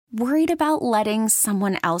Worried about letting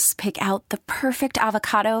someone else pick out the perfect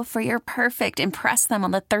avocado for your perfect impress them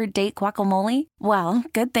on the third date guacamole? Well,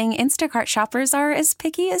 good thing Instacart shoppers are as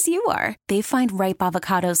picky as you are. They find ripe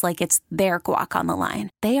avocados like it's their guac on the line.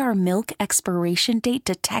 They are milk expiration date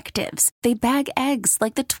detectives. They bag eggs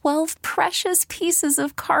like the 12 precious pieces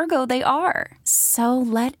of cargo they are. So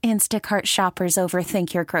let Instacart shoppers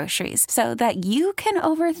overthink your groceries so that you can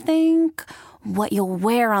overthink what you'll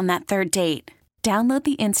wear on that third date. Download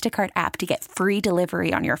the Instacart app to get free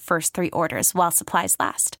delivery on your first 3 orders while supplies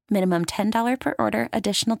last. Minimum $10 per order.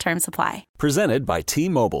 Additional terms apply. Presented by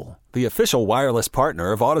T-Mobile, the official wireless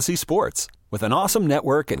partner of Odyssey Sports. With an awesome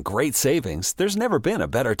network and great savings, there's never been a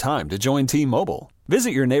better time to join T-Mobile.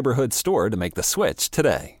 Visit your neighborhood store to make the switch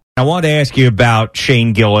today. I wanted to ask you about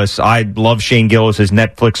Shane Gillis. I love Shane Gillis. His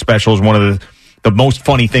Netflix special is one of the most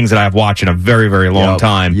funny things that I've watched in a very, very long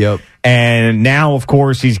time. Yep. And now, of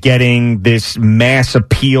course, he's getting this mass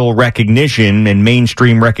appeal recognition and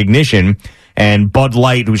mainstream recognition. And Bud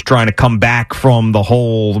Light, who's trying to come back from the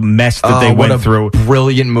whole mess that they went through.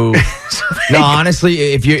 Brilliant move. No, honestly,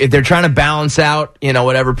 if they're trying to balance out,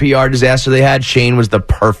 whatever PR disaster they had, Shane was the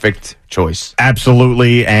perfect choice.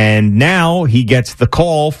 Absolutely. And now he gets the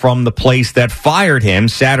call from the place that fired him,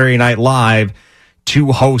 Saturday Night Live,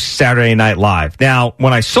 to host Saturday Night Live. Now,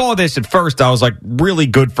 when I saw this at first, I was like, really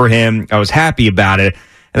good for him. I was happy about it.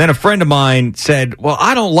 And then a friend of mine said, well,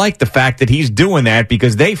 I don't like the fact that he's doing that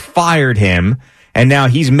because they fired him and now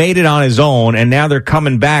he's made it on his own and now they're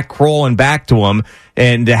coming back, crawling back to him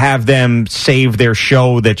and to have them save their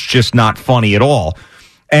show that's just not funny at all.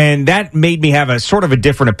 And that made me have a sort of a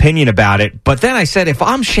different opinion about it. But then I said, if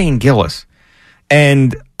I'm Shane Gillis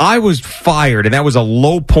and I was fired, and that was a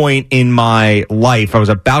low point in my life. I was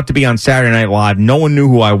about to be on Saturday Night Live. No one knew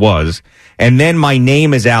who I was. And then my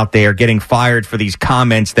name is out there getting fired for these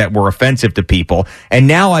comments that were offensive to people. And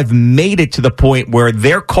now I've made it to the point where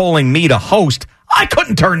they're calling me to host. I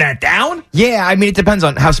couldn't turn that down. Yeah, I mean, it depends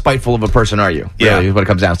on how spiteful of a person are you, really, is what it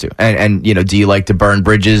comes down to. And do you like to burn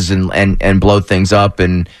bridges and blow things up?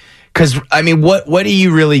 And because, I mean, what do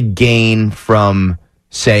you really gain from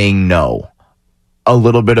saying no? A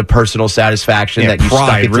little bit of personal satisfaction that you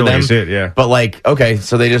stuck it to really them. Is it, yeah. But okay,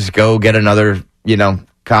 so they just go get another,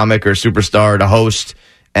 comic or superstar to host,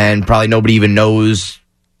 and probably nobody even knows.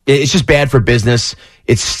 It's just bad for business.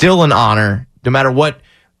 It's still an honor, no matter what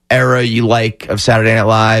era you like of Saturday Night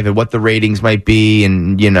Live and what the ratings might be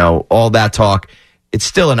and, all that talk. It's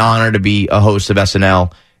still an honor to be a host of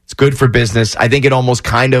SNL. It's good for business. I think it almost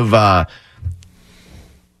kind of...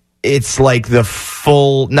 it's like the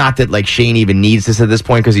full, not that like Shane even needs this at this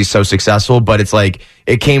point because he's so successful, but it's like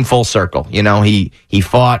it came full circle. He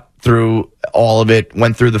fought through all of it,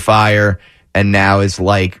 went through the fire, and now is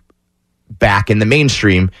like back in the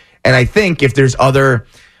mainstream. And I think if there's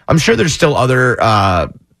I'm sure there's still other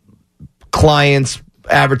clients,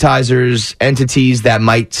 advertisers, entities that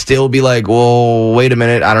might still be like, well, wait a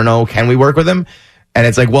minute, I don't know, can we work with him? And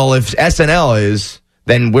it's like, well, if SNL is,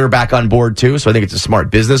 then we're back on board too. So I think it's a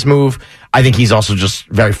smart business move. I think he's also just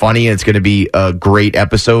very funny. And it's going to be a great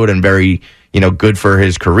episode and very, good for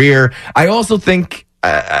his career. I also think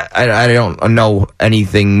I don't know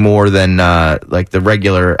anything more than like the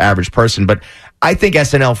regular average person, but I think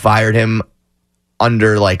SNL fired him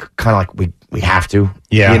under like kind of like we have to.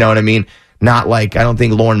 Yeah. You know what I mean? Not like I don't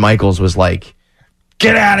think Lorne Michaels was like,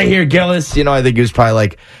 get out of here, Gillis. I think he was probably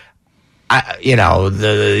like,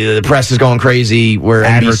 the press is going crazy. We're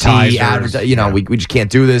NBC, we just can't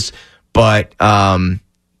do this. But,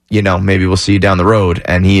 maybe we'll see you down the road.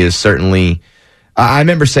 And he is certainly, I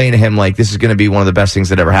remember saying to him, like, this is going to be one of the best things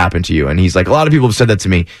that ever happened to you. And he's like, a lot of people have said that to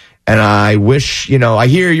me. And I wish, I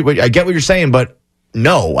hear you, I get what you're saying, but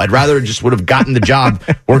no, I'd rather just would have gotten the job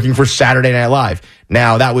working for Saturday Night Live.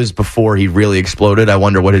 Now, that was before he really exploded. I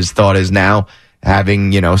wonder what his thought is now,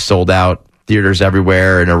 having, sold out theaters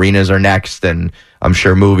everywhere and arenas are next, and I'm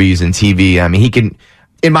sure movies and TV. I mean, he can,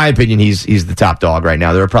 in my opinion, he's the top dog right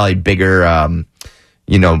now. There are probably bigger,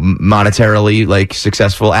 monetarily like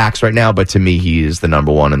successful acts right now, but to me, he is the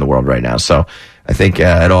number one in the world right now. So I think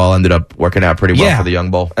it all ended up working out pretty well for the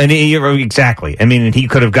young bull. And exactly. I mean, he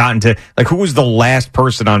could have gotten to, like, who was the last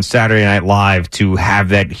person on Saturday Night Live to have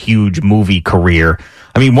that huge movie career?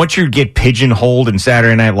 I mean, once you get pigeonholed in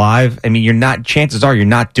Saturday Night Live, I mean, chances are you're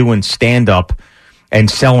not doing stand-up and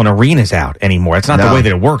selling arenas out anymore. It's not the way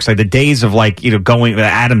that it works. Like the days of going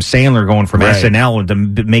Adam Sandler going from SNL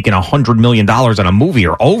to making $100 million on a movie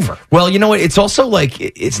are over. Well, you know what? It's also like,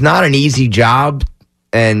 it's not an easy job,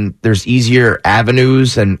 and there's easier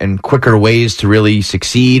avenues and quicker ways to really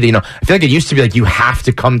succeed. I feel like it used to be like you have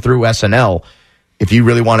to come through SNL if you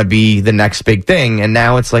really want to be the next big thing. And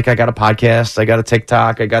now it's like, I got a podcast, I got a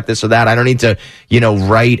TikTok, I got this or that. I don't need to,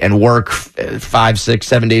 write and work 5, 6,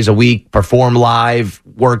 7 days a week, perform live,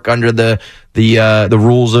 work under the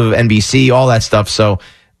rules of NBC, all that stuff. So,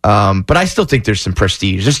 but I still think there's some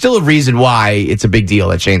prestige. There's still a reason why it's a big deal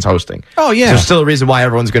that Shane's hosting. Oh, yeah. There's still a reason why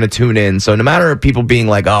everyone's going to tune in. So no matter people being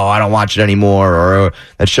like, oh, I don't watch it anymore, or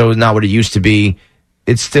that show is not what it used to be,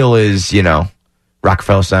 it still is,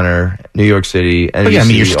 Rockefeller Center, New York City. NBC, yeah, I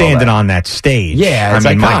mean, you're standing on that stage. Yeah, it's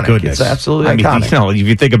iconic. My goodness. It's absolutely iconic. If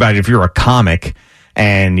you think about it, if you're a comic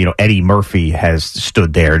and, Eddie Murphy has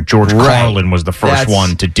stood there, George Carlin was the first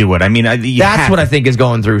one to do it. I mean, that's what I think is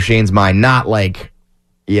going through Shane's mind, not like,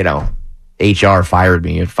 HR fired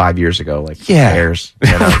me 5 years ago. Like, who cares?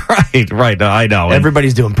 Right. I know.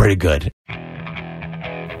 Everybody's doing pretty good.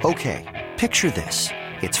 Okay, picture this.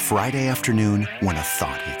 It's Friday afternoon when a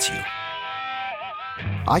thought hits you.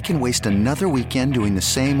 I can waste another weekend doing the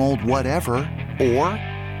same old whatever, or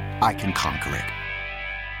I can conquer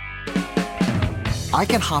it. I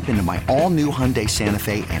can hop into my all-new Hyundai Santa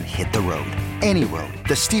Fe and hit the road. Any road.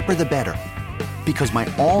 The steeper, the better. Because my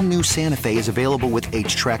all-new Santa Fe is available with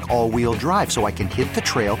H-Track all-wheel drive, so I can hit the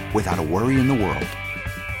trail without a worry in the world.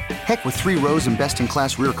 Heck, with 3 rows and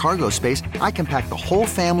best-in-class rear cargo space, I can pack the whole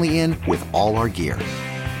family in with all our gear.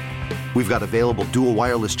 We've got available dual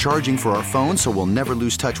wireless charging for our phones, so we'll never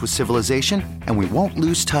lose touch with civilization, and we won't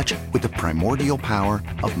lose touch with the primordial power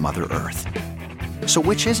of Mother Earth. So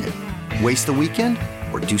which is it? Waste the weekend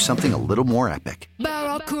or do something a little more epic?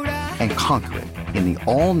 And conquer it in the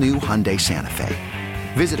all-new Hyundai Santa Fe.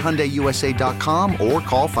 Visit HyundaiUSA.com or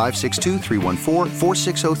call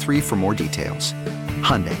 562-314-4603 for more details.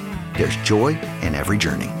 Hyundai, there's joy in every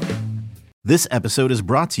journey. This episode is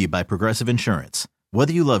brought to you by Progressive Insurance.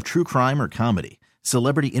 Whether you love true crime or comedy,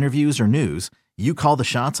 celebrity interviews or news, you call the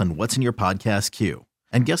shots on what's in your podcast queue.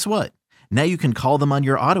 And guess what? Now you can call them on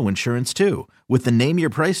your auto insurance too with the Name Your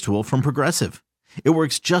Price tool from Progressive. It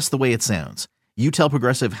works just the way it sounds. You tell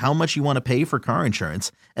Progressive how much you want to pay for car insurance,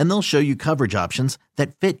 and they'll show you coverage options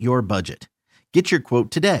that fit your budget. Get your quote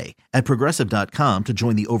today at Progressive.com to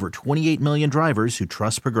join the over 28 million drivers who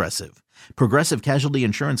trust Progressive. Progressive Casualty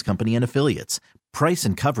Insurance Company and Affiliates. Price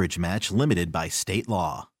and coverage match limited by state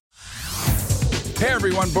law. Hey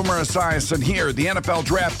everyone, Boomer Esiason here. The NFL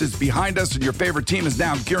draft is behind us and your favorite team is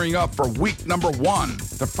now gearing up for week number 1.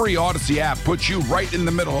 The free Odyssey app puts you right in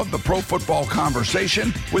the middle of the pro football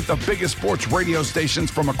conversation with the biggest sports radio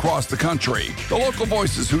stations from across the country. The local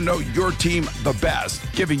voices who know your team the best,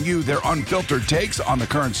 giving you their unfiltered takes on the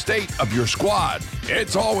current state of your squad.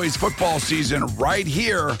 It's always football season right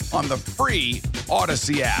here on the free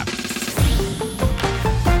Odyssey app.